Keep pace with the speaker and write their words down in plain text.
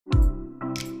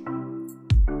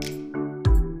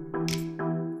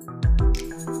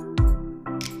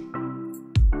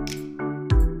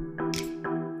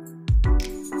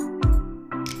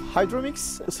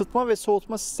Hydromx ısıtma ve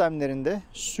soğutma sistemlerinde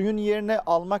suyun yerine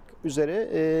almak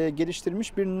üzere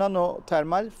geliştirilmiş bir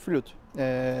nanotermal fluid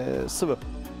sıvı.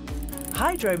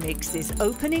 Hydromx is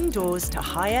opening doors to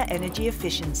higher energy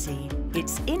efficiency.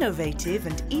 Its innovative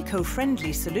and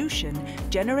eco-friendly solution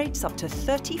generates up to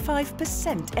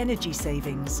 35% energy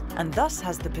savings and thus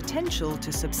has the potential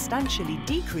to substantially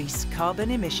decrease carbon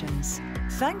emissions.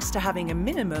 Thanks to having a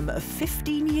minimum of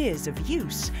 15 years of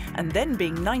use and then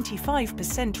being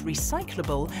 95%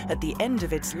 recyclable at the end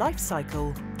of its life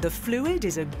cycle, the fluid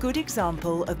is a good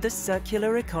example of the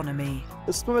circular economy.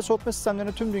 Isıtma ve soğutma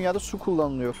sistemlerinde tüm dünyada su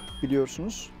kullanılıyor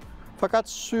biliyorsunuz. Fakat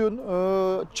suyun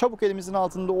çabuk elimizin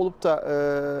altında olup da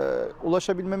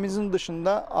ulaşabilmemizin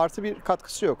dışında artı bir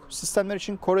katkısı yok. Sistemler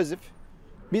için korozif.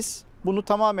 Biz bunu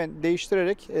tamamen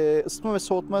değiştirerek ısıtma ve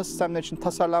soğutma sistemleri için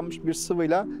tasarlanmış bir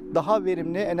sıvıyla daha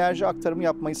verimli enerji aktarımı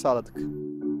yapmayı sağladık.